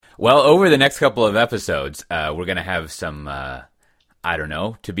Well, over the next couple of episodes, we're going to have some, I don't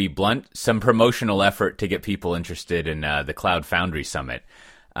know, to be blunt, some promotional effort to get people interested in the Cloud Foundry Summit.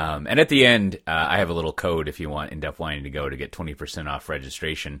 And at the end, I have a little code if you end up wanting to go to get 20% off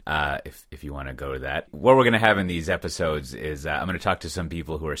registration, if you want to go to that. What we're going to have in these episodes is I'm going to talk to some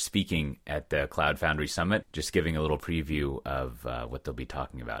people who are speaking at the Cloud Foundry Summit, just giving a little preview of what they'll be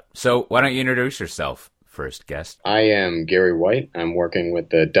talking about. So why don't you introduce yourself, first guest? I am Gary White. I'm working with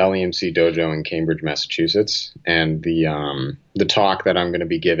the Dell EMC Dojo in Cambridge, Massachusetts. And the talk that I'm going to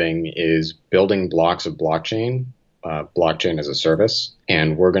be giving is Building Blocks of Blockchain. Blockchain as a service.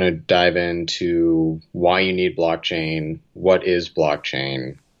 And we're going to dive into why you need blockchain, what is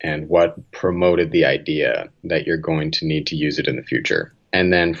blockchain, and what promoted the idea that you're going to need to use it in the future.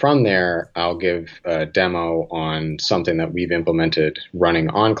 And then from there, I'll give a demo on something that we've implemented running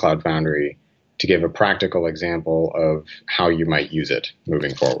on Cloud Foundry to give a practical example of how you might use it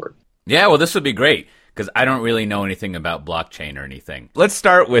moving forward. Yeah, well, this would be great, because I don't really know anything about blockchain or anything. Let's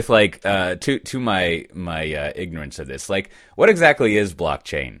start with to my ignorance of this. Like, what exactly is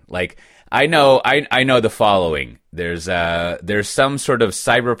blockchain? Like, I know the following. There's some sort of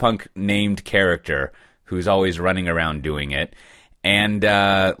cyberpunk named character who's always running around doing it, and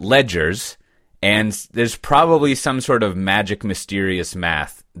ledgers, and there's probably some sort of magic, mysterious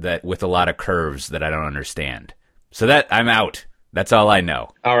math that with a lot of curves that I don't understand. So that I'm out. That's all I know.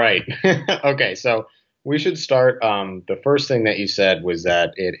 All right. Okay, so we should start. The first thing that you said was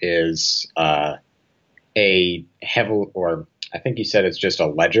that it is a heavy, or I think you said it's just a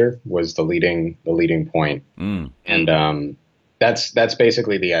ledger was the leading point. And that's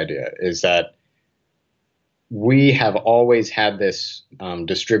basically the idea, is that we have always had this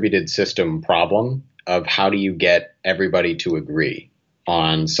distributed system problem of how do you get everybody to agree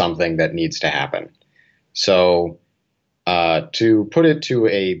on something that needs to happen. So to put it to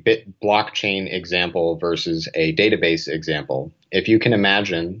a blockchain example versus a database example, if you can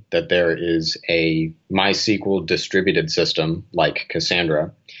imagine that there is a MySQL distributed system like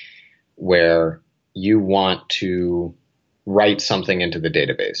Cassandra, where you want to write something into the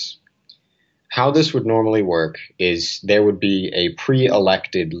database. How this would normally work is there would be a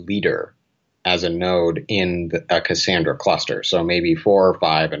pre-elected leader as a node in a Cassandra cluster. So maybe 4 or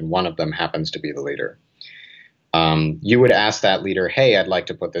 5, and one of them happens to be the leader. You would ask that leader, hey, I'd like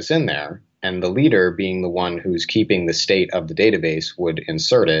to put this in there. And the leader, being the one who's keeping the state of the database, would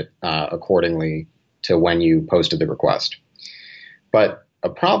insert it accordingly to when you posted the request. But a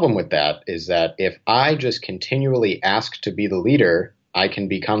problem with that is that if I just continually ask to be the leader, I can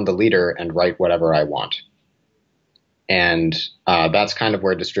become the leader and write whatever I want. And that's kind of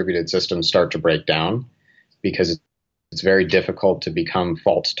where distributed systems start to break down, because it's very difficult to become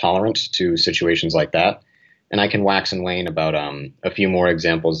fault tolerant to situations like that. And I can wax and wane about a few more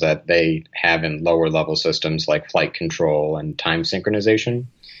examples that they have in lower level systems like flight control and time synchronization.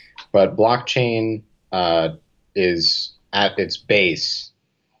 But blockchain is at its base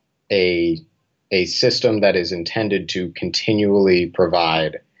a system that is intended to continually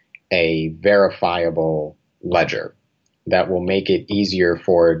provide a verifiable ledger that will make it easier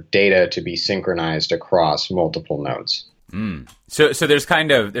for data to be synchronized across multiple nodes. So there's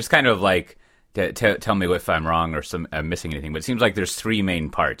kind of like, tell me if I'm wrong or I'm missing anything, but it seems like there's 3 main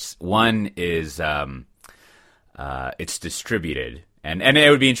parts. One is it's distributed, and it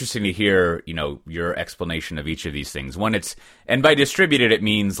would be interesting to hear, your explanation of each of these things. One, and by distributed it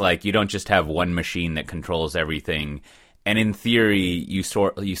means like you don't just have one machine that controls everything, and in theory you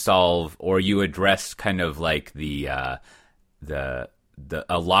solve or you address kind of like a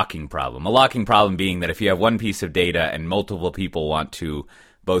locking problem. A locking problem being that if you have one piece of data and multiple people want to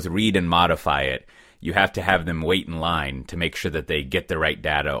both read and modify it, you have to have them wait in line to make sure that they get the right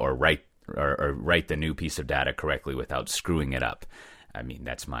data or write the new piece of data correctly without screwing it up. I mean,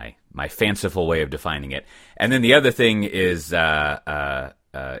 that's my fanciful way of defining it. And then the other thing is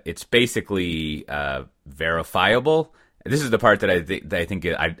it's basically verifiable. This is the part that I think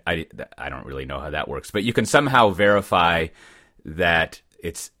I don't really know how that works, but you can somehow verify that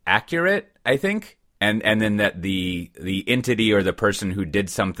it's accurate, I think. And then that the entity or the person who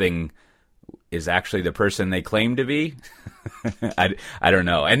did something is actually the person they claim to be. I don't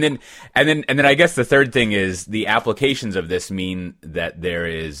know. And then I guess the third thing is the applications of this mean that there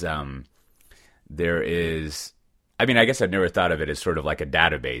is I mean, I guess I've never thought of it as sort of like a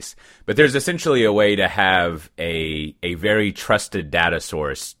database, but there's essentially a way to have a very trusted data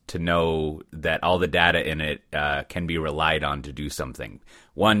source to know that all the data in it can be relied on to do something.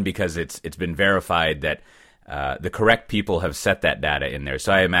 One, because it's been verified that the correct people have set that data in there.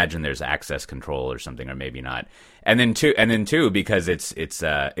 So I imagine there's access control or something, or maybe not. And then two, because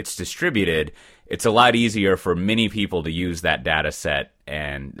it's distributed, it's a lot easier for many people to use that data set,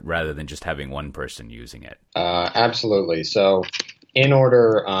 and rather than just having one person using it. Absolutely. So in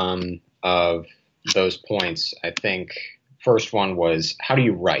order of those points, I think first one was, how do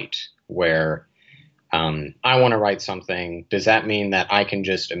you write? Where I want to write something. Does that mean that I can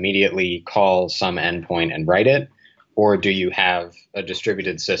just immediately call some endpoint and write it? Or do you have a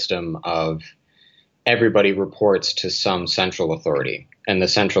distributed system of everybody reports to some central authority, and the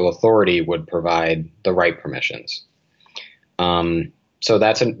central authority would provide the right permissions? So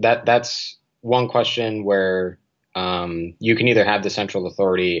that's one question where you can either have the central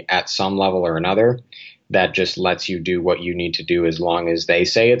authority at some level or another that just lets you do what you need to do as long as they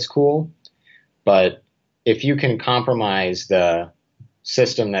say it's cool. But if you can compromise the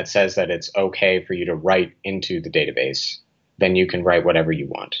system that says that it's okay for you to write into the database, then you can write whatever you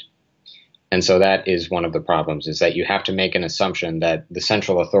want. And so that is one of the problems, is that you have to make an assumption that the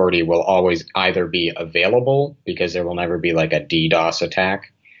central authority will always either be available, because there will never be like a DDoS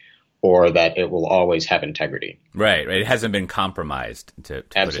attack, or that it will always have integrity. Right. It hasn't been compromised, to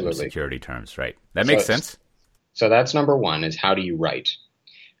put it in security terms. Right. That makes sense. So that's number one, is how do you write?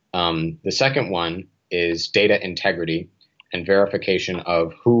 The second one is data integrity and verification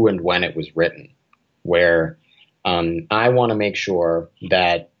of who and when it was written, where I want to make sure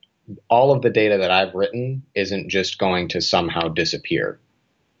that all of the data that I've written isn't just going to somehow disappear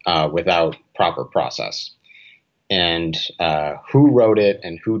without proper process. And who wrote it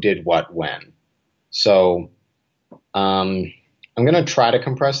and who did what when. So I'm going to try to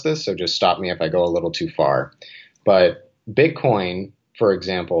compress this, so just stop me if I go a little too far. But Bitcoin, for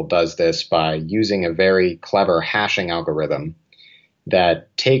example, does this by using a very clever hashing algorithm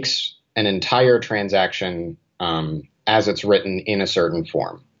that takes an entire transaction as it's written in a certain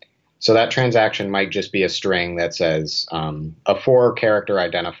form. So that transaction might just be a string that says a 4-character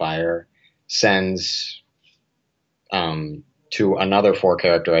identifier sends to another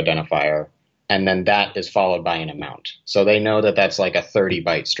 4-character identifier, and then that is followed by an amount. So they know that that's like a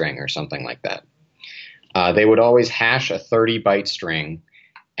 30-byte string or something like that. They would always hash a 30-byte string,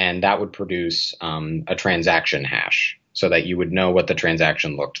 and that would produce a transaction hash so that you would know what the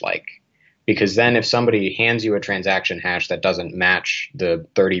transaction looked like. Because then if somebody hands you a transaction hash that doesn't match the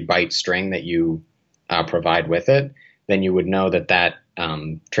 30-byte string that you provide with it, then you would know that that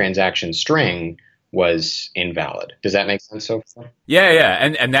transaction string was invalid. Does that make sense so far? Yeah.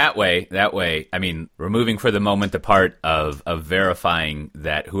 And that way, I mean, removing for the moment the part of verifying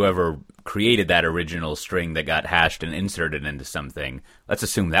that whoever created that original string that got hashed and inserted into something, let's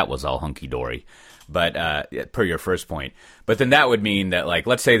assume that was all hunky-dory, but per your first point. But then that would mean that, like,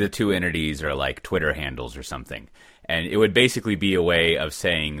 let's say the two entities are like Twitter handles or something, and it would basically be a way of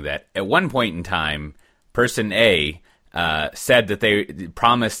saying that at one point in time, person A said that they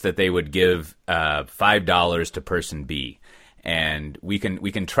promised that they would give $5 to person B, and we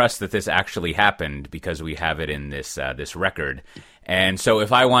can trust that this actually happened because we have it in this this record. And so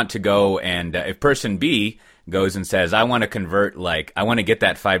if I want to go and if person B goes and says, I want to convert, like, I want to get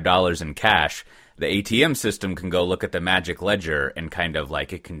that $5 in cash, the ATM system can go look at the magic ledger and kind of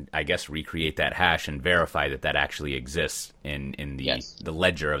like, it can, I guess, recreate that hash and verify that that actually exists in the Yes. the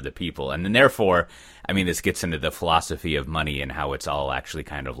ledger of the people. And then therefore, I mean, this gets into the philosophy of money and how it's all actually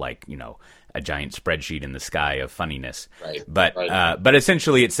kind of like, you know, a giant spreadsheet in the sky of funniness. Right. But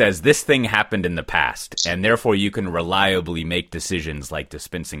essentially it says this thing happened in the past, and therefore you can reliably make decisions like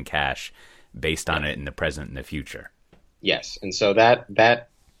dispensing cash based on it in the present and the future. Yes. And so that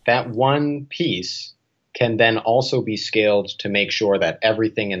one piece can then also be scaled to make sure that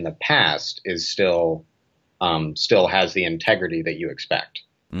everything in the past is still has the integrity that you expect.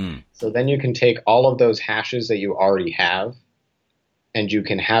 So then you can take all of those hashes that you already have, and you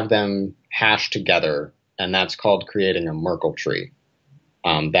can have them hashed together, and that's called creating a Merkle tree.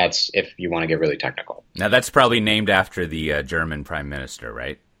 That's if you want to get really technical. Now that's probably named after the German prime minister,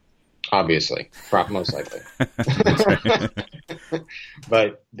 right? Obviously, most likely.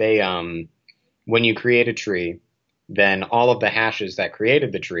 But they, when you create a tree, then all of the hashes that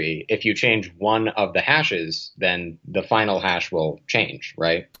created the tree, if you change one of the hashes, then the final hash will change,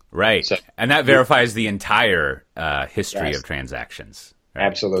 right? Right. So, and that verifies the entire history Yes. of transactions. Right?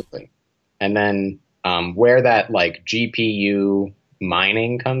 Absolutely. And then where that like GPU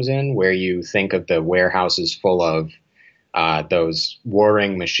mining comes in, where you think of the warehouses full of those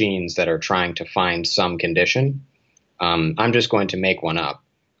warring machines that are trying to find some condition, I'm just going to make one up.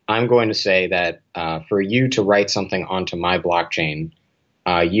 I'm going to say that for you to write something onto my blockchain,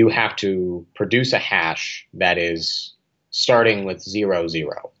 you have to produce a hash that is starting with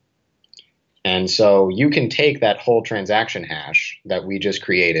 00. And so you can take that whole transaction hash that we just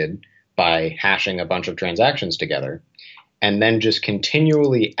created by hashing a bunch of transactions together and then just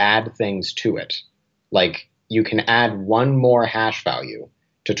continually add things to it. Like you can add one more hash value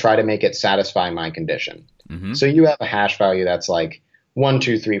to try to make it satisfy my condition. Mm-hmm. So you have a hash value that's like 1,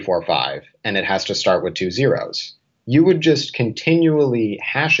 2, 3, 4, 5, and it has to start with 2 zeros. You would just continually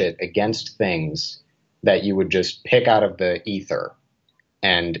hash it against things that you would just pick out of the ether,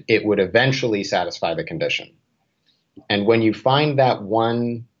 and it would eventually satisfy the condition. And when you find that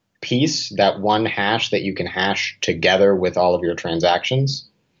one piece, that one hash that you can hash together with all of your transactions,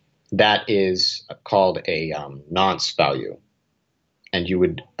 that is called a nonce value. And you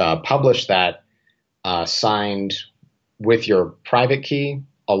would publish that signed with your private key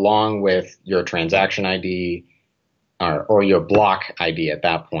along with your transaction ID or your block ID at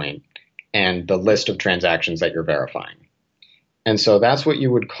that point, and the list of transactions that you're verifying. And so that's what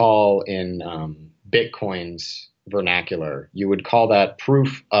you would call in Bitcoin's vernacular, you would call that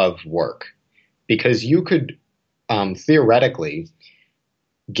proof of work, because you could theoretically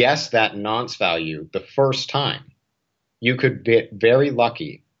guess that nonce value the first time. You could get very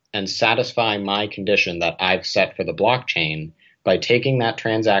lucky and satisfy my condition that I've set for the blockchain by taking that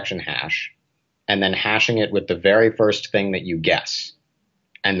transaction hash and then hashing it with the very first thing that you guess,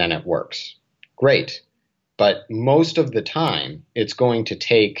 and then it works. Great. But most of the time, it's going to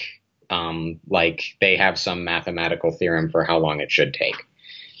take, like they have some mathematical theorem for how long it should take.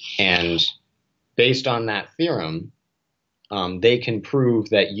 And based on that theorem, they can prove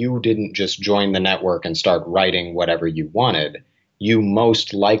that you didn't just join the network and start writing whatever you wanted. You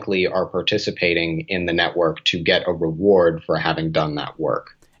most likely are participating in the network to get a reward for having done that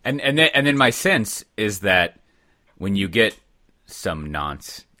work. And then my sense is that when you get some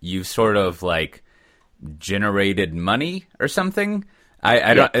nonce, you've sort of like generated money or something.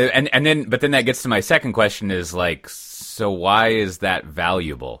 I don't, but then that gets to my second question is like, so why is that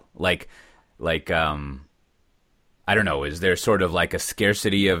valuable? Like, I don't know, is there sort of like a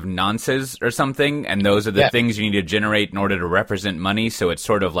scarcity of nonces or something? And those are the things you need to generate in order to represent money. So it's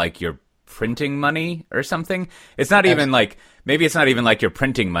sort of like you're printing money or something. It's not even like, maybe it's not even like you're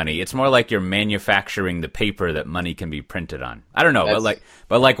printing money. It's more like you're manufacturing the paper that money can be printed on. I don't know,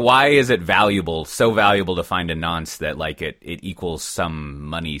 but why is it valuable, so valuable to find a nonce that like it equals some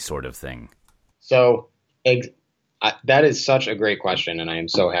money sort of thing? So that is such a great question, and I am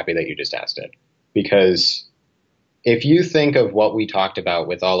so happy that you just asked it. Because if you think of what we talked about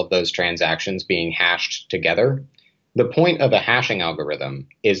with all of those transactions being hashed together, the point of a hashing algorithm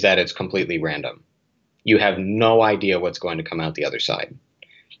is that it's completely random. You have no idea what's going to come out the other side.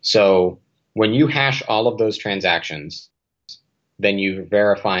 So when you hash all of those transactions, then you're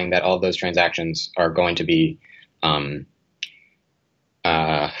verifying that all of those transactions are going to be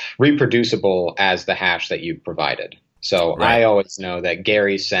reproducible as the hash that you've provided. So right. I always know that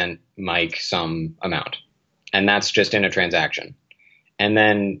Gary sent Mike some amount, and that's just in a transaction. And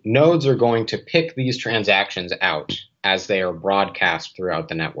then nodes are going to pick these transactions out as they are broadcast throughout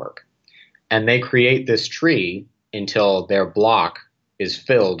the network. And they create this tree until their block is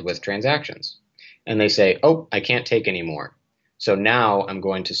filled with transactions. And they say, oh, I can't take any more. So now I'm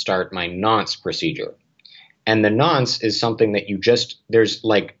going to start my nonce procedure. And the nonce is something that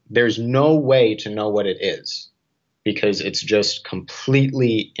there's no way to know what it is, because it's just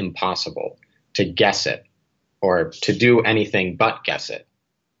completely impossible to guess it or to do anything but guess it,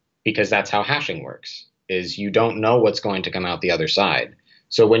 because that's how hashing works, is you don't know what's going to come out the other side.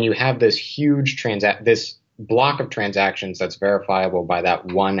 So when you have this huge this block of transactions that's verifiable by that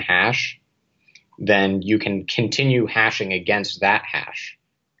one hash, then you can continue hashing against that hash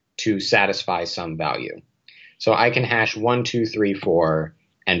to satisfy some value. So I can hash 1, 2, 3, 4,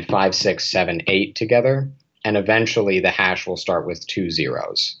 and 5, 6, 7, 8 together, and eventually the hash will start with 2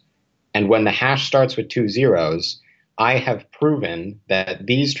 zeros. And when the hash starts with 2 zeros, I have proven that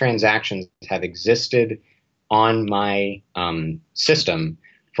these transactions have existed on my system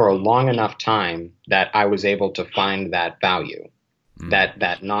for a long enough time that I was able to find that value,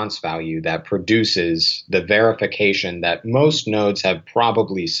 that nonce value that produces the verification that most nodes have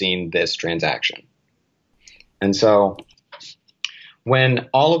probably seen this transaction. And so when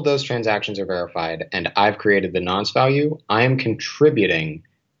all of those transactions are verified and I've created the nonce value, I am contributing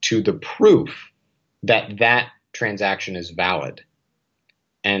to the proof that that transaction is valid.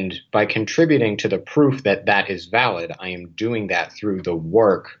 And by contributing to the proof that that is valid, I am doing that through the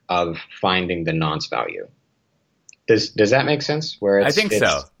work of finding the nonce value. Does that make sense? Where I think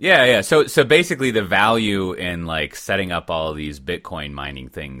so. Yeah. So basically, the value in like setting up all of these Bitcoin mining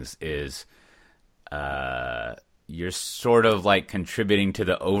things is, you're sort of like contributing to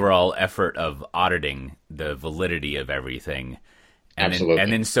the overall effort of auditing the validity of everything. Absolutely.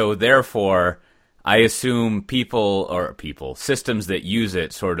 And then so therefore, I assume systems that use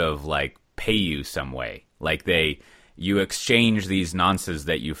it sort of like pay you some way. Like you exchange these nonces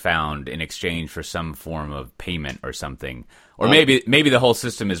that you found in exchange for some form of payment or something. Or maybe the whole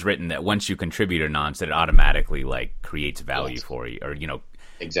system is written that once you contribute a nonce, it automatically like creates value for you, or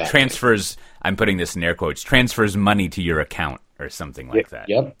exactly. transfers. I'm putting this in air quotes. Transfers money to your account or something like that.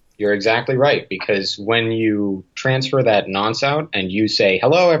 Yep. You're exactly right, because when you transfer that nonce out and you say,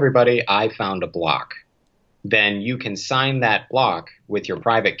 "Hello, everybody, I found a block," then you can sign that block with your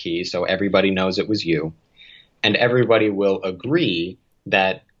private key so everybody knows it was you, and everybody will agree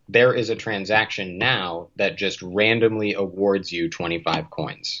that there is a transaction now that just randomly awards you 25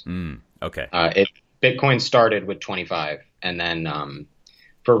 coins. Okay. Bitcoin started with 25, and then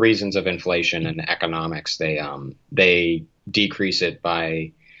for reasons of inflation and economics, they decrease it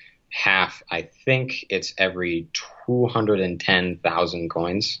by half. I think it's every 210,000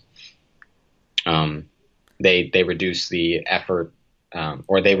 coins. They reduce the effort,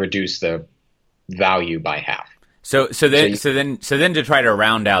 or they reduce the value by half. So then to try to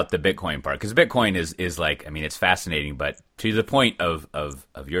round out the Bitcoin part, because Bitcoin is like, I mean, it's fascinating, but to the point of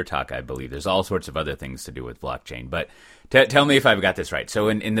your talk, I believe there's all sorts of other things to do with blockchain. But tell me if I've got this right. So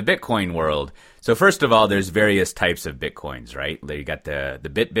in the Bitcoin world, so first of all, there's various types of Bitcoins, right? You got the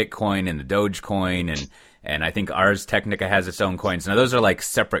Bitcoin and the Dogecoin, and I think Ars Technica has its own coins. Now those are like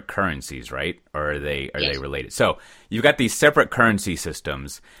separate currencies, right? Or are they related? So you've got these separate currency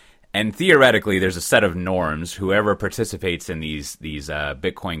systems. And theoretically, there's a set of norms. Whoever participates in these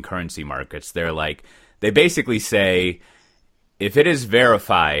Bitcoin currency markets, they basically say, if it is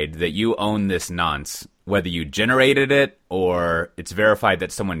verified that you own this nonce, whether you generated it or it's verified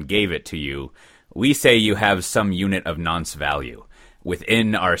that someone gave it to you, we say you have some unit of nonce value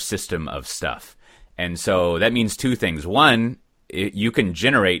within our system of stuff. And so that means two things. One, you can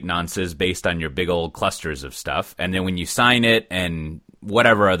generate nonces based on your big old clusters of stuff. And then when you sign it and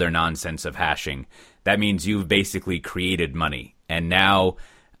whatever other nonsense of hashing, that means you've basically created money. And now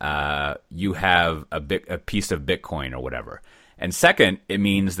you have a piece of Bitcoin or whatever. And second, it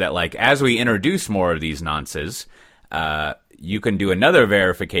means that like as we introduce more of these nonces, you can do another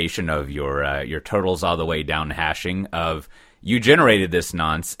verification of your totals all the way down hashing of you generated this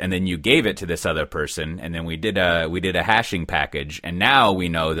nonce and then you gave it to this other person, and then we did a hashing package, and now we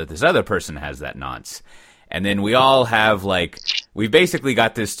know that this other person has that nonce. And then we all have we've basically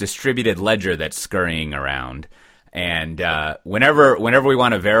got this distributed ledger that's scurrying around. And whenever we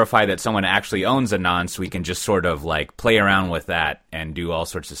want to verify that someone actually owns a nonce, we can just sort of like play around with that and do all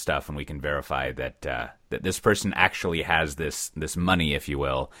sorts of stuff, and we can verify that that this person actually has this money, if you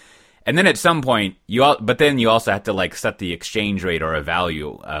will. And then at some point, but then you also have to like set the exchange rate or a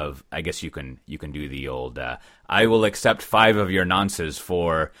value of. I guess you can do the old. I will accept 5 of your nonces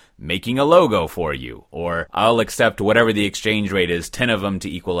for making a logo for you, or I'll accept whatever the exchange rate is, 10 of them to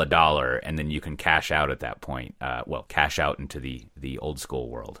equal $1, and then you can cash out at that point. Cash out into the old school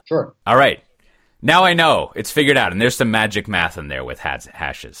world. Sure. All right. Now I know. It's figured out, and there's some magic math in there with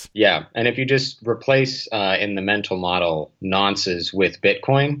hashes. Yeah, and if you just replace in the mental model nonces with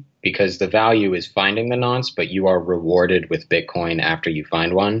Bitcoin, because the value is finding the nonce, but you are rewarded with Bitcoin after you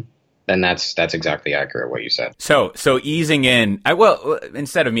find one, then that's exactly accurate what you said. So easing in,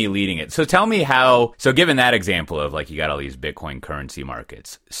 instead of me leading it, so tell me how. So given that example of like you got all these Bitcoin currency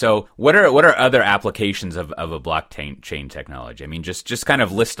markets, so what are other applications of a blockchain technology? I mean, just kind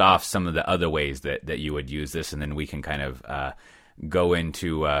of list off some of the other ways that you would use this, and then we can kind of go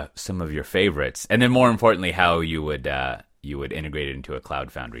into some of your favorites, and then more importantly, how you would integrate it into a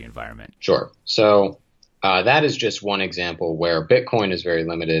Cloud Foundry environment. Sure. So. That is just one example where Bitcoin is very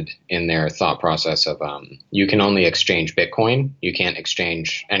limited in their thought process of you can only exchange Bitcoin. You can't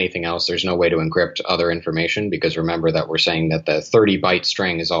exchange anything else. There's no way to encrypt other information, because remember that we're saying that the 30-byte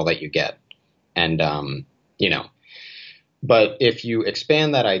string is all that you get. And, but if you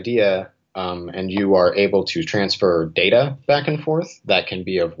expand that idea and you are able to transfer data back and forth, that can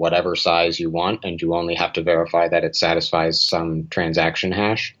be of whatever size you want, and you only have to verify that it satisfies some transaction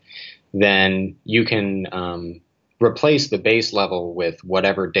hash, then you can replace the base level with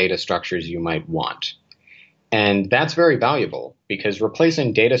whatever data structures you might want. And that's very valuable, because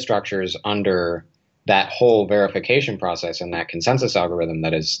replacing data structures under that whole verification process and that consensus algorithm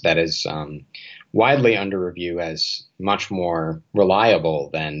that is widely under review as much more reliable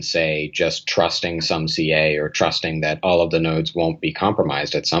than, say, just trusting some CA or trusting that all of the nodes won't be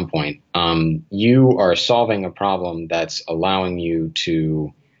compromised at some point. You are solving a problem that's allowing you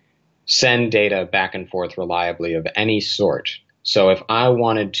to send data back and forth reliably of any sort. So if I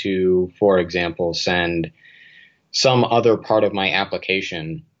wanted to, for example, send some other part of my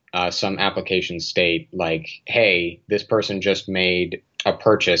application, some application state like, hey, this person just made a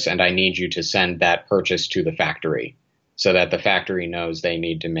purchase and I need you to send that purchase to the factory so that the factory knows they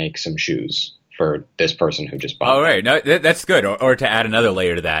need to make some shoes for this person who just bought Oh, right. No, that's good. Or to add another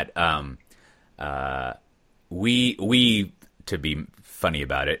layer to that, we to be funny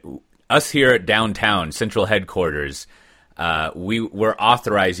about it, us here at downtown central headquarters, we were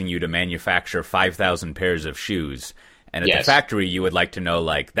authorizing you to manufacture 5,000 pairs of shoes. And at the factory, you would like to know,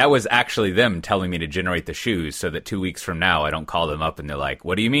 like, that was actually them telling me to generate the shoes so that 2 weeks from now, I don't call them up and they're like,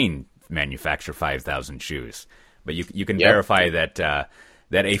 what do you mean manufacture 5,000 shoes? But you can verify that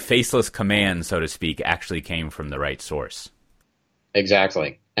that a faceless command, so to speak, actually came from the right source.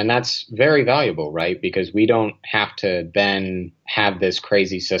 Exactly. And that's very valuable, right? Because we don't have to then have this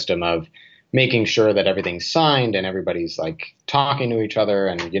crazy system of making sure that everything's signed and everybody's like talking to each other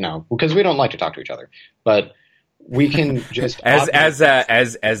and, because we don't like to talk to each other. But we can just as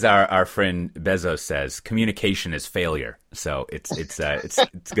our friend Bezos says, communication is failure. So it's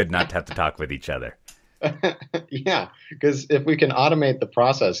good not to have to talk with each other. Yeah, because if we can automate the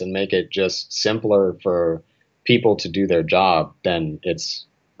process and make it just simpler for people to do their job, then it's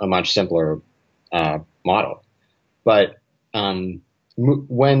a much simpler model. But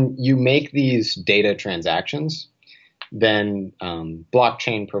when you make these data transactions, then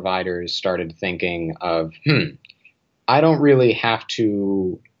blockchain providers started thinking of, I don't really have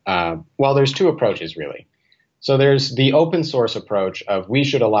to, there's two approaches really. So there's the open source approach of we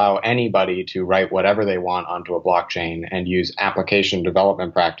should allow anybody to write whatever they want onto a blockchain and use application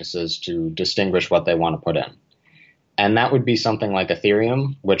development practices to distinguish what they want to put in. And that would be something like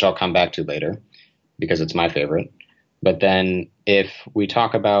Ethereum, which I'll come back to later because it's my favorite. But then if we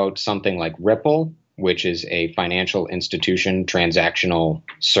talk about something like Ripple, which is a financial institution transactional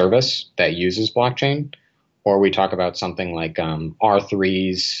service that uses blockchain, or we talk about something like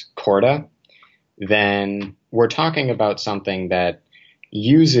R3's Corda, then we're talking about something that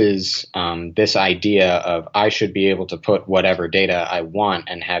uses this idea of I should be able to put whatever data I want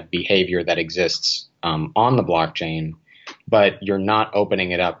and have behavior that exists on the blockchain, but you're not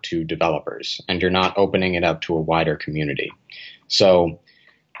opening it up to developers and you're not opening it up to a wider community. So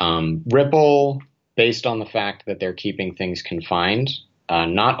Ripple, based on the fact that they're keeping things confined,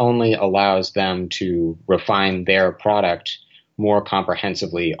 not only allows them to refine their product more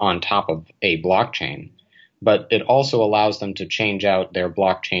comprehensively on top of a blockchain, but it also allows them to change out their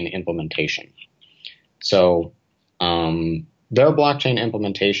blockchain implementation. So their blockchain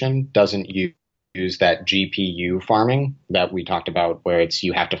implementation doesn't use that GPU farming that we talked about, where it's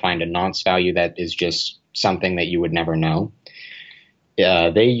you have to find a nonce value that is just something that you would never know.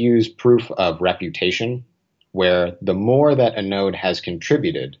 They use proof of reputation, where the more that a node has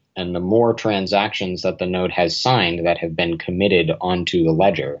contributed and the more transactions that the node has signed that have been committed onto the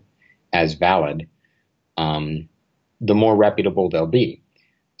ledger as valid, the more reputable they'll be.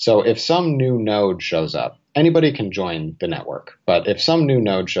 So if some new node shows up, anybody can join the network, but if some new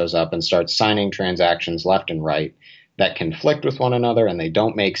node shows up and starts signing transactions left and right that conflict with one another and they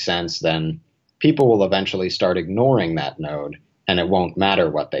don't make sense, then people will eventually start ignoring that node and it won't matter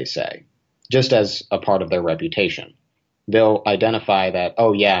what they say, just as a part of their reputation. They'll identify that,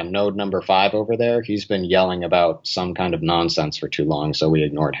 oh yeah, node number 5 over there, he's been yelling about some kind of nonsense for too long, so we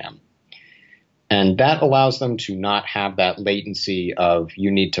ignored him. And that allows them to not have that latency of you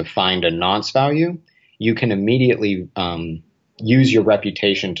need to find a nonce value. You can immediately use your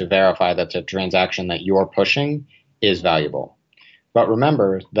reputation to verify that the transaction that you're pushing is valuable. But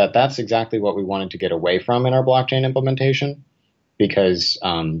remember that that's exactly what we wanted to get away from in our blockchain implementation, because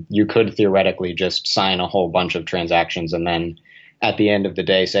you could theoretically just sign a whole bunch of transactions and then at the end of the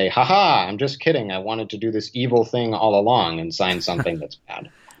day say, haha, I'm just kidding. I wanted to do this evil thing all along and sign something that's bad.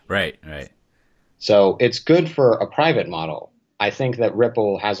 Right. So it's good for a private model. I think that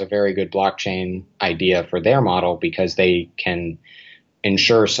Ripple has a very good blockchain idea for their model because they can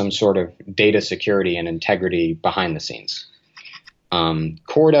ensure some sort of data security and integrity behind the scenes.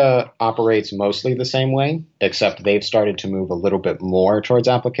 Corda operates mostly the same way, except they've started to move a little bit more towards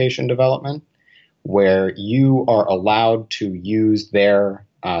application development, where you are allowed to use their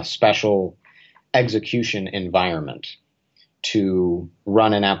special execution environment. to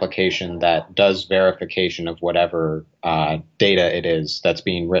run an application that does verification of whatever data it is that's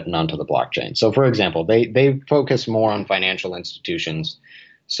being written onto the blockchain. So, for example, they focus more on financial institutions.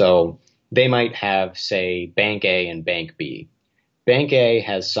 So they might have, say, Bank A and Bank B. Bank A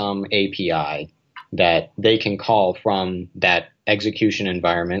has some API that they can call from that execution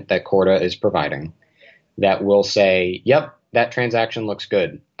environment that Corda is providing that will say, yep, that transaction looks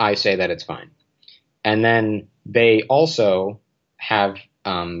good. I say that it's fine. And then they also have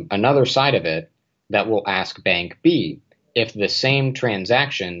another side of it that will ask Bank B if the same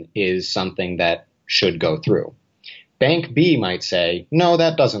transaction is something that should go through. Bank B might say, no,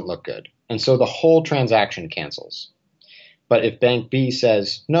 that doesn't look good. And so the whole transaction cancels. But if Bank B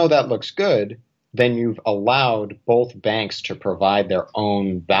says, no, that looks good, then you've allowed both banks to provide their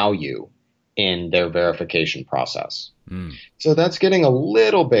own value in their verification process. So that's getting a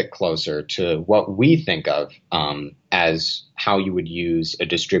little bit closer to what we think of as how you would use a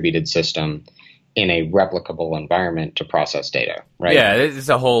distributed system in a replicable environment to process data, right? Yeah, it's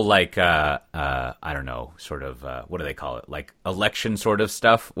a whole like I don't know, sort of what do they call it? Like election sort of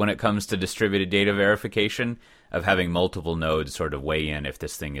stuff when it comes to distributed data verification, of having multiple nodes sort of weigh in if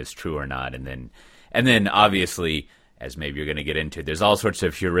this thing is true or not, and then obviously, as maybe you're going to get into, there's all sorts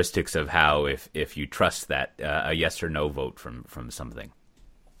of heuristics of how if you trust that a yes or no vote from something.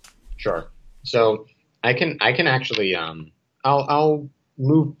 Sure. So I can actually I'll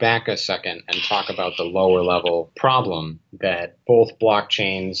move back a second and talk about the lower level problem that both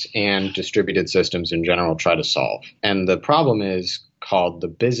blockchains and distributed systems in general try to solve. And the problem is called the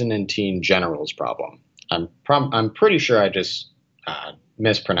Byzantine generals problem. I'm pretty sure I just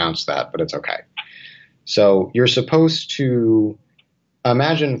mispronounced that, but it's okay. So you're supposed to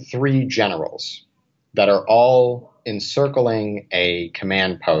imagine three generals that are all encircling a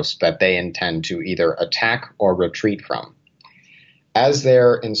command post that they intend to either attack or retreat from. As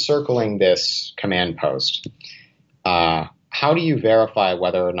they're encircling this command post, how do you verify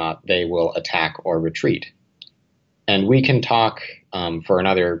whether or not they will attack or retreat? And we can talk for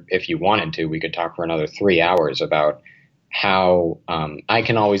another, if you wanted to, we could talk for another 3 hours about how I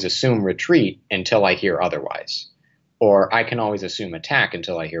can always assume retreat until I hear otherwise. Or I can always assume attack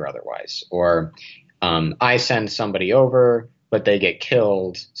until I hear otherwise. Or I send somebody over, but they get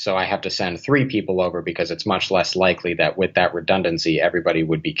killed, so I have to send 3 people over because it's much less likely that with that redundancy, everybody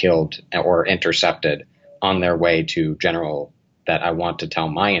would be killed or intercepted on their way to general that I want to tell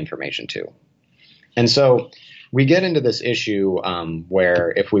my information to. And so we get into this issue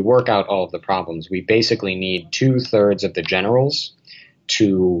where if we work out all of the problems, we basically need 2/3 of the generals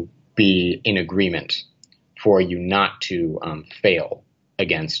to be in agreement for you not to fail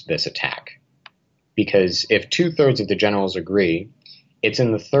against this attack. Because if 2/3 of the generals agree, it's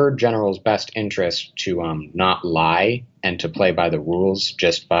in the third general's best interest to not lie and to play by the rules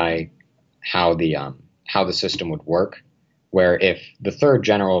just by how the system would work. Where if the third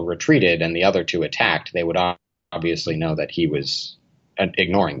general retreated and the other 2 attacked, they would obviously know that he was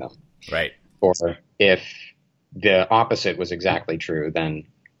ignoring them. Right. Or if the opposite was exactly true, then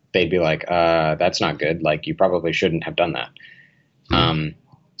they'd be like, that's not good. Like, you probably shouldn't have done that.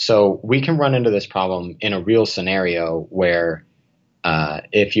 So we can run into this problem in a real scenario where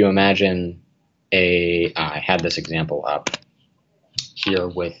if you imagine I had this example up here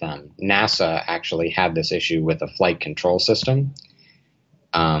with NASA actually had this issue with a flight control system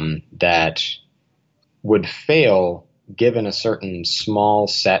that would fail given a certain small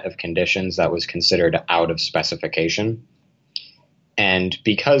set of conditions that was considered out of specification. And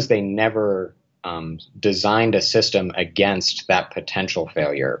because they never designed a system against that potential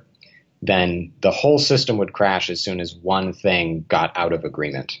failure, then the whole system would crash as soon as one thing got out of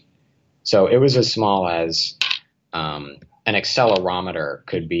agreement. So it was as small as an accelerometer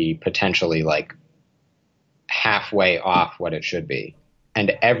could be potentially like halfway off what it should be.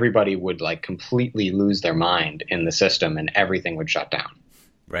 And everybody would like completely lose their mind in the system and everything would shut down.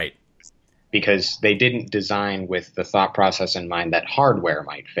 Right. Because they didn't design with the thought process in mind that hardware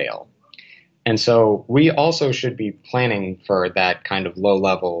might fail. And so we also should be planning for that kind of low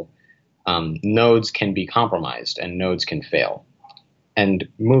level nodes can be compromised and nodes can fail. And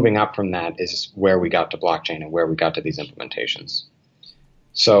moving up from that is where we got to blockchain and where we got to these implementations.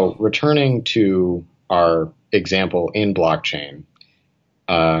 So returning to our example in blockchain,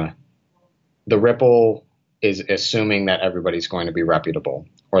 the Ripple is assuming that everybody's going to be reputable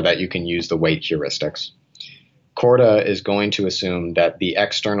or that you can use the weight heuristics. Corda is going to assume that the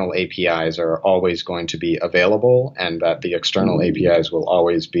external APIs are always going to be available and that the external APIs will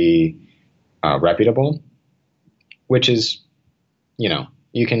always be reputable, which is,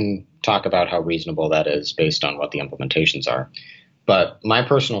 you can talk about how reasonable that is based on what the implementations are. But my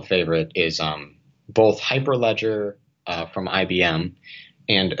personal favorite is both Hyperledger from IBM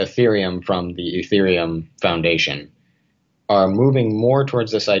and Ethereum from the Ethereum Foundation are moving more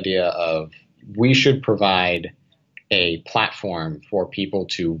towards this idea of we should provide a platform for people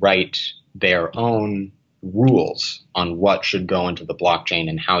to write their own rules on what should go into the blockchain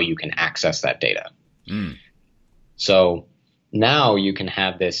and how you can access that data. So now you can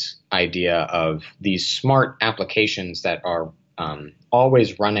have this idea of these smart applications that are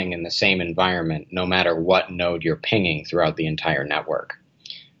always running in the same environment, no matter what node you're pinging throughout the entire network.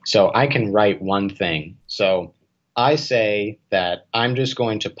 So I can write one thing. So I say that I'm just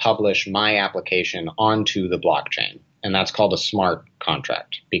going to publish my application onto the blockchain, and that's called a smart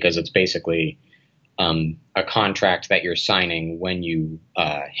contract because it's basically a contract that you're signing when you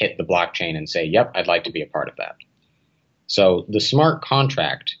hit the blockchain and say, yep, I'd like to be a part of that. So the smart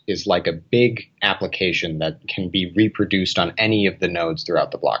contract is like a big application that can be reproduced on any of the nodes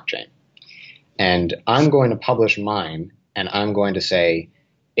throughout the blockchain. And I'm going to publish mine, and I'm going to say,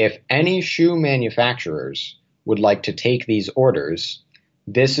 if any shoe manufacturers would like to take these orders,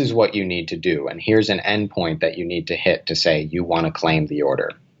 this is what you need to do. And here's an endpoint that you need to hit to say you want to claim the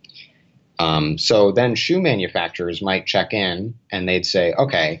order. So then shoe manufacturers might check in and they'd say,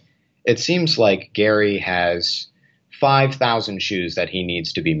 okay, it seems like Gary has 5,000 shoes that he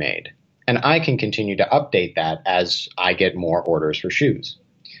needs to be made. And I can continue to update that as I get more orders for shoes.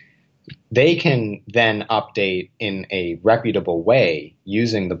 They can then update in a reputable way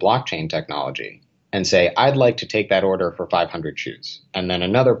using the blockchain technology and say, I'd like to take that order for 500 shoes. And then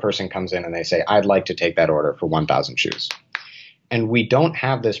another person comes in and they say, I'd like to take that order for 1,000 shoes. And we don't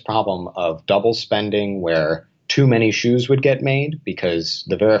have this problem of double spending where too many shoes would get made because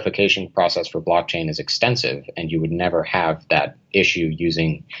the verification process for blockchain is extensive and you would never have that issue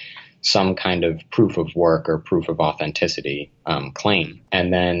using some kind of proof of work or proof of authenticity claim.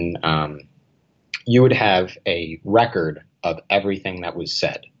 And then you would have a record of everything that was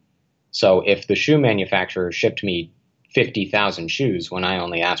said. So if the shoe manufacturer shipped me 50,000 shoes when I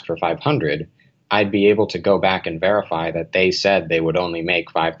only asked for 500, I'd be able to go back and verify that they said they would only make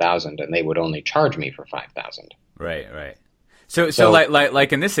 5,000 and they would only charge me for 5,000. Right. So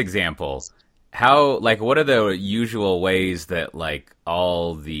like in this example, how, like, what are the usual ways that like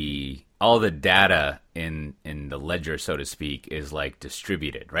all the data in the ledger, so to speak, is like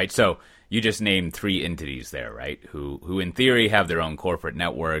distributed, right? So you just named 3 entities there, right? Who in theory have their own corporate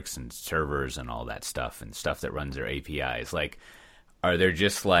networks and servers and all that stuff and stuff that runs their APIs. Like, are there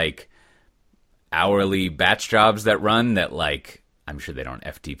just like hourly batch jobs that run that, like, I'm sure they don't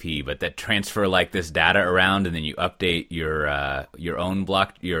FTP, but that transfer like this data around and then you update your own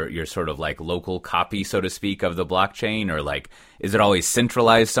block, your sort of like local copy, so to speak, of the blockchain? Or like, is it always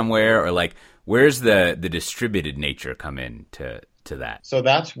centralized somewhere? Or like, where's the distributed nature come in to that? So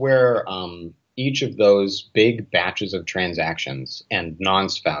that's where each of those big batches of transactions and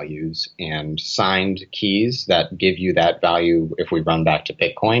nonce values and signed keys that give you that value, if we run back to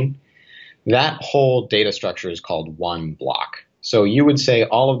Bitcoin, that whole data structure is called one block. So you would say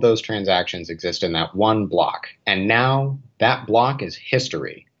all of those transactions exist in that one block. And now that block is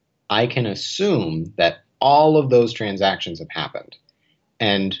history. I can assume that all of those transactions have happened.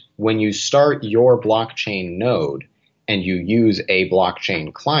 And when you start your blockchain node and you use a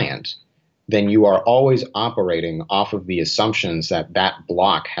blockchain client, then you are always operating off of the assumptions that that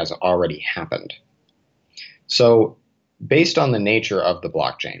block has already happened. So based on the nature of the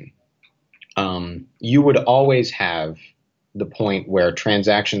blockchain, you would always have the point where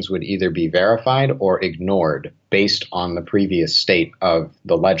transactions would either be verified or ignored based on the previous state of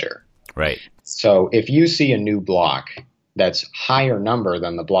the ledger. Right. So if you see a new block that's higher number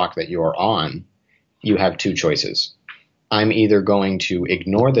than the block that you're on, you have 2 choices. I'm either going to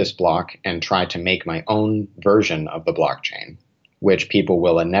ignore this block and try to make my own version of the blockchain, which people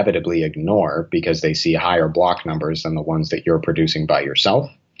will inevitably ignore because they see higher block numbers than the ones that you're producing by yourself.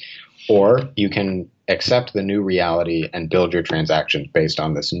 Or you can accept the new reality and build your transactions based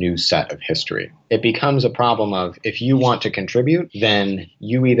on this new set of history. It becomes a problem of, if you want to contribute, then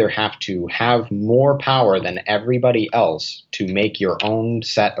you either have to have more power than everybody else to make your own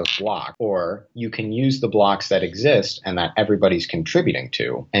set of blocks, or you can use the blocks that exist and that everybody's contributing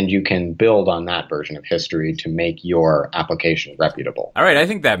to, and you can build on that version of history to make your application reputable. All right, I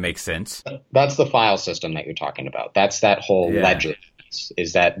think that makes sense. That's the file system that you're talking about. That's that whole ledger.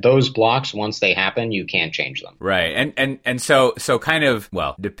 Is that those blocks, once they happen, you can't change them. Right. And so kind of,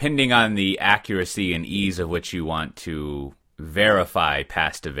 well, depending on the accuracy and ease of which you want to verify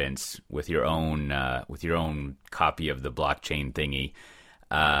past events with your own copy of the blockchain thingy,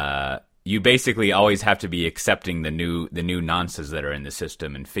 you basically always have to be accepting the new nonces that are in the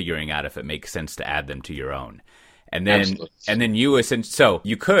system and figuring out if it makes sense to add them to your own. And then Absolutely. So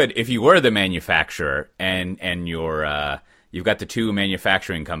you could, if you were the manufacturer and you've got the two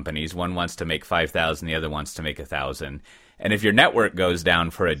manufacturing companies, one wants to make 5,000, the other wants to make 1,000. And if your network goes down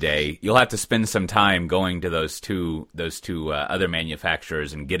for a day, you'll have to spend some time going to those two other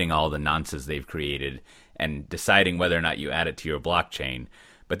manufacturers and getting all the nonces they've created and deciding whether or not you add it to your blockchain.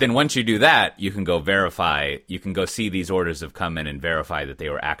 But then once you do that, you can go verify. You can go see these orders have come in and verify that they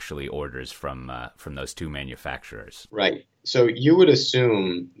were actually orders from those two manufacturers. Right. So you would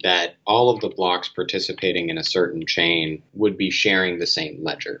assume that all of the blocks participating in a certain chain would be sharing the same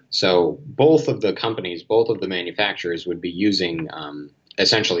ledger. So both of the companies, both of the manufacturers would be using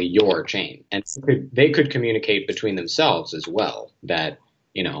essentially your chain. And they could communicate between themselves as well that,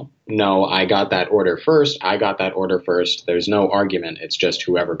 no, I got that order first. I got that order first. There's no argument. It's just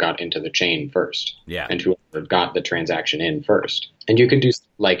whoever got into the chain first. Yeah. And whoever got the transaction in first. And you could do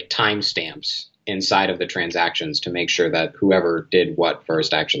like timestamps inside of the transactions to make sure that whoever did what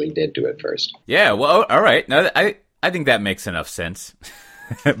first actually did do it first. Yeah, well, all right. No, I think that makes enough sense.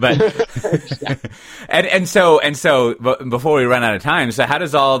 But and so before we run out of time, so how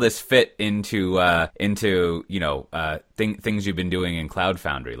does all this fit into things you've been doing in Cloud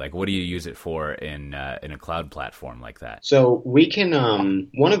Foundry? Like, what do you use it for in a cloud platform like that? So we can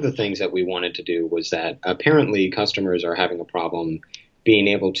one of the things that we wanted to do was that apparently customers are having a problem being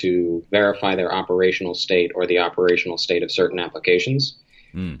able to verify their operational state or the operational state of certain applications.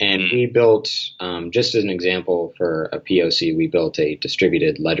 And we built, just as an example for a POC, we built a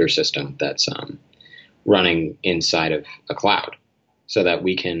distributed ledger system that's running inside of a cloud so that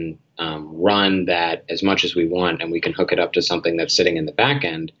we can run that as much as we want, and we can hook it up to something that's sitting in the back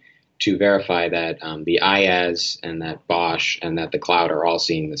end to verify that the IaaS and that Bosch and that the cloud are all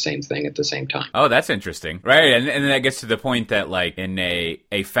seeing the same thing at the same time. Oh, that's interesting. Right. And then that gets to the point that like in a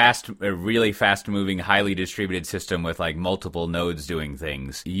really fast moving, highly distributed system with like multiple nodes doing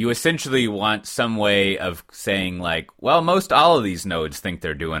things, you essentially want some way of saying like, well, most all of these nodes think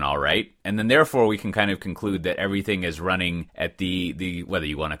they're doing all right. And then therefore we can kind of conclude that everything is running at the whether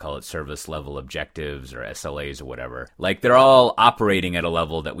you want to call it service level objectives or SLAs or whatever, like they're all operating at a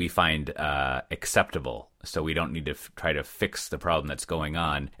level that we find acceptable, so we don't need to try to fix the problem that's going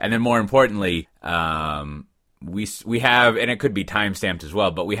on. And then more importantly, we have, and it could be timestamped as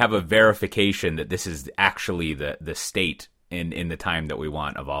well, but we have a verification that this is actually the state in the time that we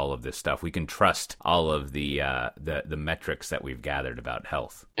want of all of this stuff. We can trust all of the metrics that we've gathered about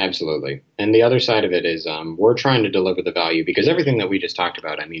health. Absolutely. And the other side of it is we're trying to deliver the value, because everything that we just talked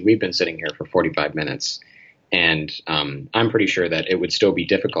about, I mean, we've been sitting here for 45 minutes. And I'm pretty sure that it would still be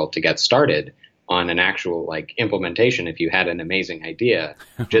difficult to get started on an actual like implementation if you had an amazing idea,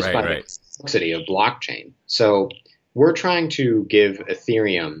 just by the complexity of blockchain. So we're trying to give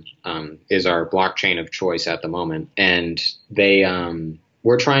Ethereum is our blockchain of choice at the moment, and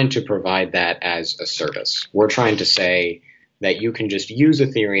we're trying to provide that as a service. We're trying to say that you can just use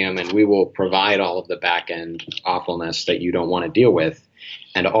Ethereum and we will provide all of the back-end awfulness that you don't want to deal with.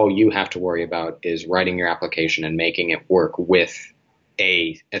 And all you have to worry about is writing your application and making it work with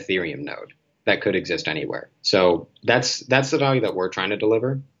a Ethereum node that could exist anywhere. So that's the value that we're trying to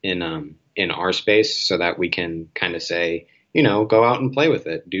deliver in our space, so that we can kind of say, go out and play with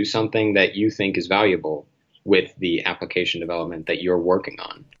it, do something that you think is valuable with the application development that you're working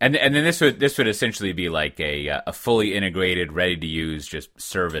on. And then this would essentially be like a fully integrated, ready to use just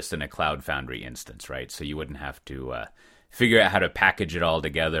service in a Cloud Foundry instance, right? So you wouldn't have to figure out how to package it all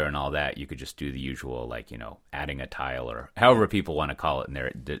together and all that. You could just do the usual, like, adding a tile or however people want to call it in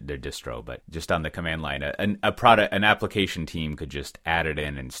their distro, but just on the command line, an application team could just add it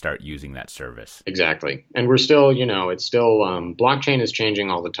in and start using that service. Exactly. And we're still, it's still, blockchain is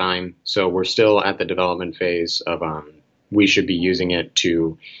changing all the time. So we're still at the development phase of, we should be using it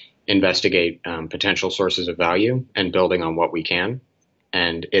to investigate potential sources of value and building on what we can.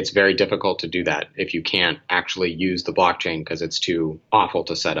 And it's very difficult to do that if you can't actually use the blockchain because it's too awful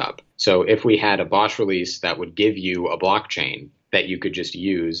to set up. So if we had a Bosch release that would give you a blockchain that you could just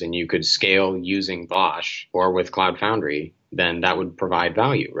use and you could scale using Bosch or with Cloud Foundry, then that would provide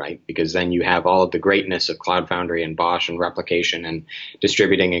value, right? Because then you have all of the greatness of Cloud Foundry and Bosch and replication and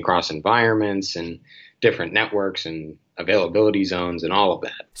distributing across environments and different networks and availability zones and all of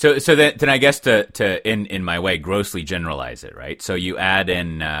that. So then I guess to in my way grossly generalize it, right? So you add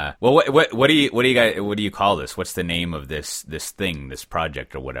in what do you call this? What's the name of this thing, this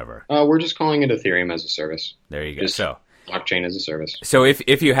project or whatever? We're just calling it Ethereum as a service. There you go. Just blockchain as a service. So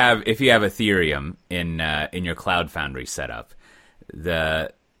if you have Ethereum in your Cloud Foundry setup,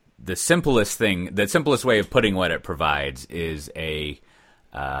 the simplest way of putting what it provides is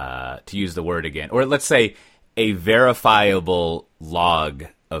to use the word again, or let's say a verifiable log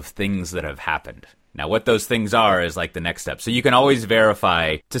of things that have happened. Now, what those things are is like the next step. So you can always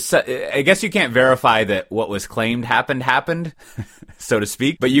verify. I guess you can't verify that what was claimed happened, so to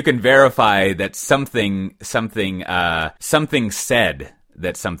speak. But you can verify that something said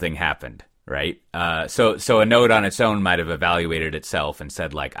that something happened, right? So a node on its own might have evaluated itself and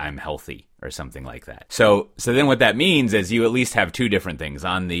said like I'm healthy or something like that. So then what that means is you at least have two different things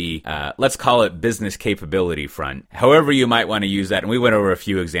on the, let's call it business capability front. However you might want to use that. And we went over a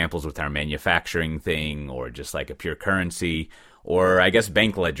few examples with our manufacturing thing or just like a pure currency, or I guess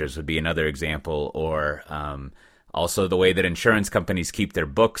bank ledgers would be another example, or also the way that insurance companies keep their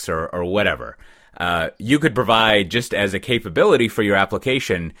books or whatever. You could provide just as a capability for your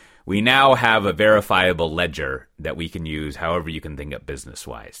application. We now have a verifiable ledger that we can use however you can think of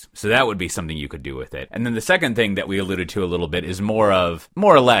business-wise. So that would be something you could do with it. And then the second thing that we alluded to a little bit is more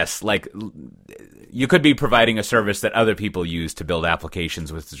or less, like you could be providing a service that other people use to build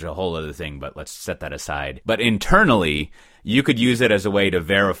applications, which is a whole other thing, but let's set that aside. But internally, you could use it as a way to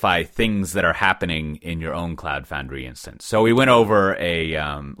verify things that are happening in your own Cloud Foundry instance. So we went over a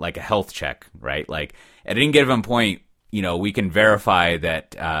health check, right? Like at any given point, we can verify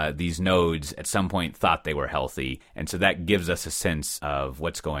that these nodes at some point thought they were healthy, and so that gives us a sense of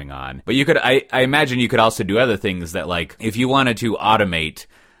what's going on. But I imagine you could also do other things that, like, if you wanted to automate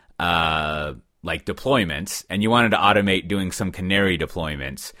like deployments, and you wanted to automate doing some canary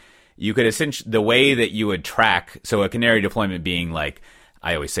deployments, you could essentially, the way that you would track, so a canary deployment being like,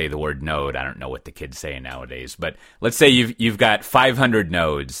 I always say the word node. I don't know what the kids say nowadays, but let's say you've got 500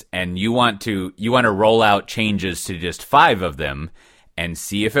 nodes and you want to roll out changes to just 5 of them and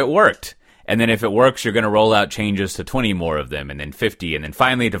see if it worked. And then if it works, you're going to roll out changes to 20 more of them, and then 50, and then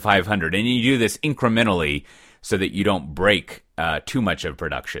finally to 500. And you do this incrementally so that you don't break too much of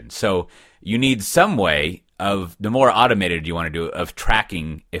production. So you need some way of, the more automated you want to do, of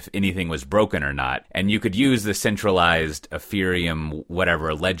tracking if anything was broken or not. And you could use the centralized Ethereum,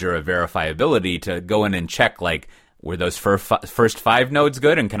 whatever, ledger of verifiability to go in and check, like, were those first 5 nodes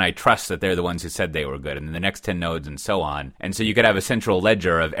good? And can I trust that they're the ones who said they were good? And then the next 10 nodes and so on. And so you could have a central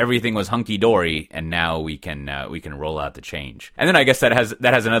ledger of everything was hunky-dory, and now we can roll out the change. And then I guess that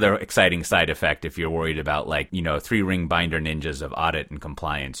has another exciting side effect if you're worried about, like, 3-ring binder ninjas of audit and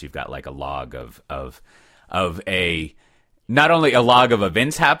compliance. You've got like a log of not only a log of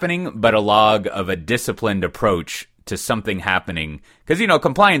events happening, but a log of a disciplined approach to something happening. Because,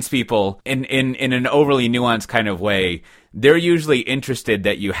 compliance people, in an overly nuanced kind of way, they're usually interested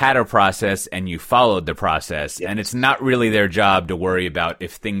that you had a process and you followed the process. And it's not really their job to worry about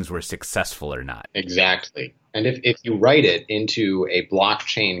if things were successful or not. Exactly. And if you write it into a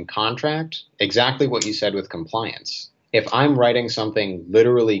blockchain contract, exactly what you said with compliance. If I'm writing something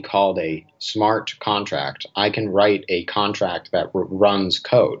literally called a smart contract, I can write a contract that runs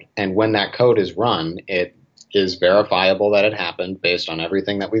code. And when that code is run, it is verifiable that it happened based on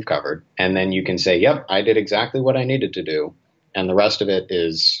everything that we've covered. And then you can say, yep, I did exactly what I needed to do. And the rest of it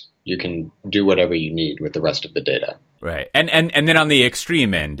is you can do whatever you need with the rest of the data. Right. And then on the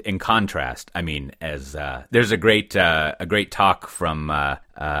extreme end, in contrast, I mean, as there's a great talk from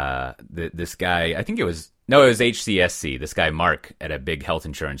this guy, I think it was HCSC, this guy Mark at a big health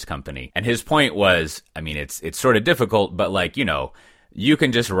insurance company. And his point was, I mean, it's sort of difficult, but like, you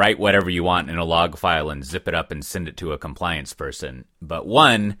can just write whatever you want in a log file and zip it up and send it to a compliance person. But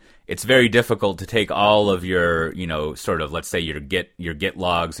one, it's very difficult to take all of your, sort of, let's say your Git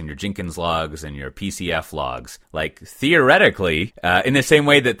logs and your Jenkins logs and your PCF logs. Like, theoretically, in the same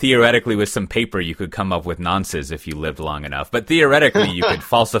way that theoretically with some paper you could come up with nonces if you lived long enough, but theoretically you could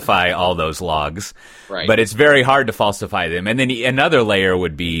falsify all those logs. Right. But it's very hard to falsify them. And then another layer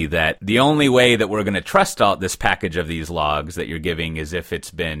would be that the only way that we're going to trust all this package of these logs that you're giving is if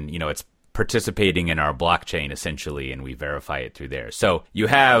it's been, it's participating in our blockchain essentially, and we verify it through there. So you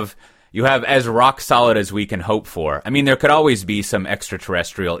have as rock solid as we can hope for. I mean, there could always be some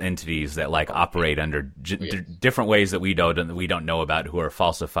extraterrestrial entities that like operate under different ways that we don't know about, who are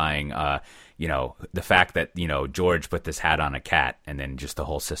falsifying, the fact that, George put this hat on a cat, and then just the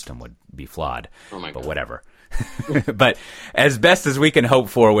whole system would be flawed. Oh my God. But whatever. But as best as we can hope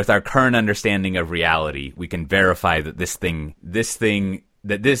for with our current understanding of reality, we can verify that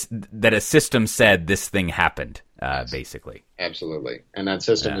that a system said this thing happened, basically. Absolutely. And that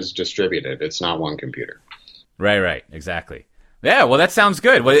system is distributed. It's not one computer. Right. Exactly. Yeah, well, that sounds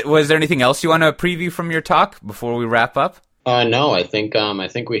good. Was there anything else you want to preview from your talk before we wrap up? No, I think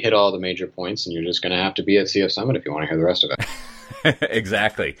we hit all the major points, and you're just going to have to be at CF Summit if you want to hear the rest of it.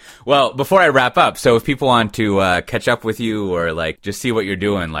 Exactly. Well, before I wrap up, so if people want to catch up with you or like just see what you're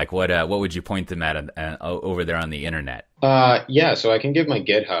doing, like what would you point them at over there on the internet? Yeah, so I can give my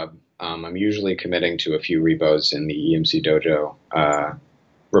GitHub. I'm usually committing to a few repos in the EMC Dojo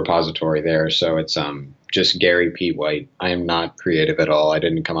repository there. So it's just Gary P. White. I am not creative at all. I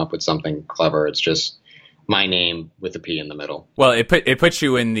didn't come up with something clever. It's just my name with a P in the middle. Well, it puts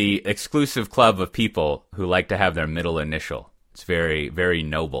you in the exclusive club of people who like to have their middle initial. It's very, very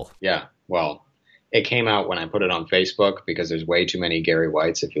noble. Yeah, well, it came out when I put it on Facebook because there's way too many Gary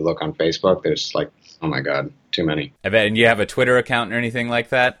Whites. If you look on Facebook, there's like, oh my God, too many. I bet. And you have a Twitter account or anything like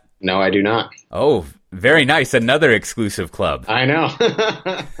that? No, I do not. Oh, very nice. Another exclusive club. I know.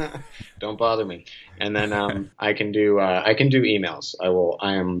 Don't bother me. And then I can do emails.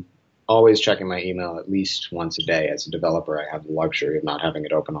 I am always checking my email at least once a day. As a developer, I have the luxury of not having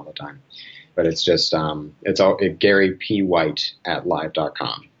it open all the time. But it's just Gary P. White at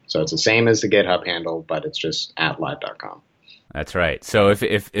live.com. So it's the same as the GitHub handle, but it's just at live.com. That's right. So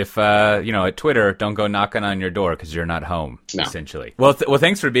if at Twitter, don't go knocking on your door because you're not home. No. Essentially. Well,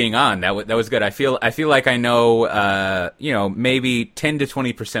 thanks for being on. That was good. I feel like I know maybe 10 to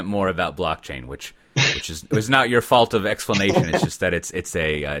 20% more about blockchain, which was not your fault of explanation. It's just that it's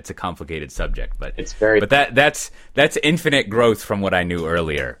a complicated subject, but it's very. But that's infinite growth from what I knew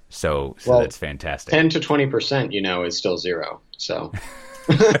earlier. So that's fantastic. 10 to 20%, is still zero. So.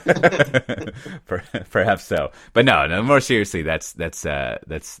 Perhaps so, but no. More seriously, that's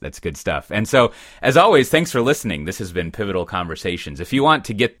good stuff. And so, as always, thanks for listening. This has been Pivotal Conversations. If you want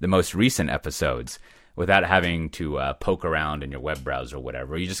to get the most recent episodes without having to poke around in your web browser or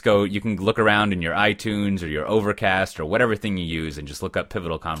whatever, you can look around in your iTunes or your Overcast or whatever thing you use and just look up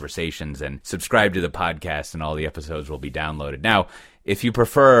Pivotal Conversations and subscribe to the podcast, and all the episodes will be downloaded. Now, if you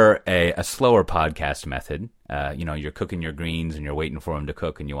prefer a slower podcast method, you're cooking your greens and you're waiting for them to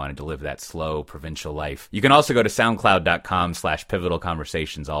cook and you want to live that slow provincial life, you can also go to soundcloud.com/pivotal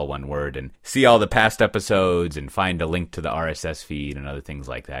conversations, all one word, and see all the past episodes and find a link to the RSS feed and other things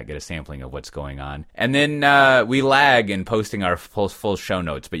like that. Get a sampling of what's going on. And then we lag in posting our full show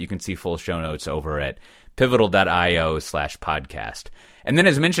notes, but you can see full show notes over at pivotal.io/podcast. And then,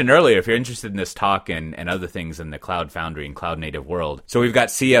 as mentioned earlier, if you're interested in this talk and other things in the Cloud Foundry and Cloud Native world, so we've got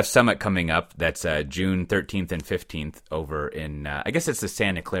CF Summit coming up. That's June 13th and 15th over in, I guess it's the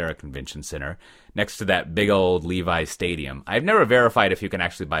Santa Clara Convention Center, next to that big old Levi's Stadium. I've never verified if you can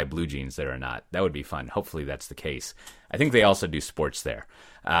actually buy blue jeans there or not. That would be fun. Hopefully that's the case. I think they also do sports there.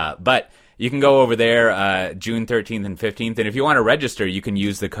 But you can go over there June 13th and 15th, and if you want to register, you can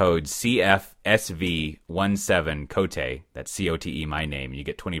use the code CFSV17 COTE, that's COTE, my name, and you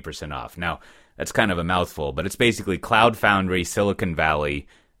get 20% off. Now, that's kind of a mouthful, but it's basically Cloud Foundry, Silicon Valley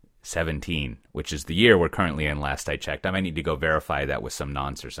 17, which is the year we're currently in last I checked. I might need to go verify that with some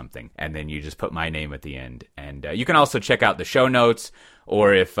nonce or something, and then you just put my name at the end. And you can also check out the show notes,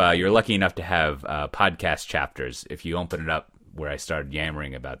 or if you're lucky enough to have podcast chapters, if you open it up where I started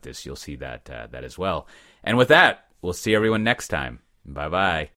yammering about this, you'll see that as well. And with that, we'll see everyone next time. Bye-bye.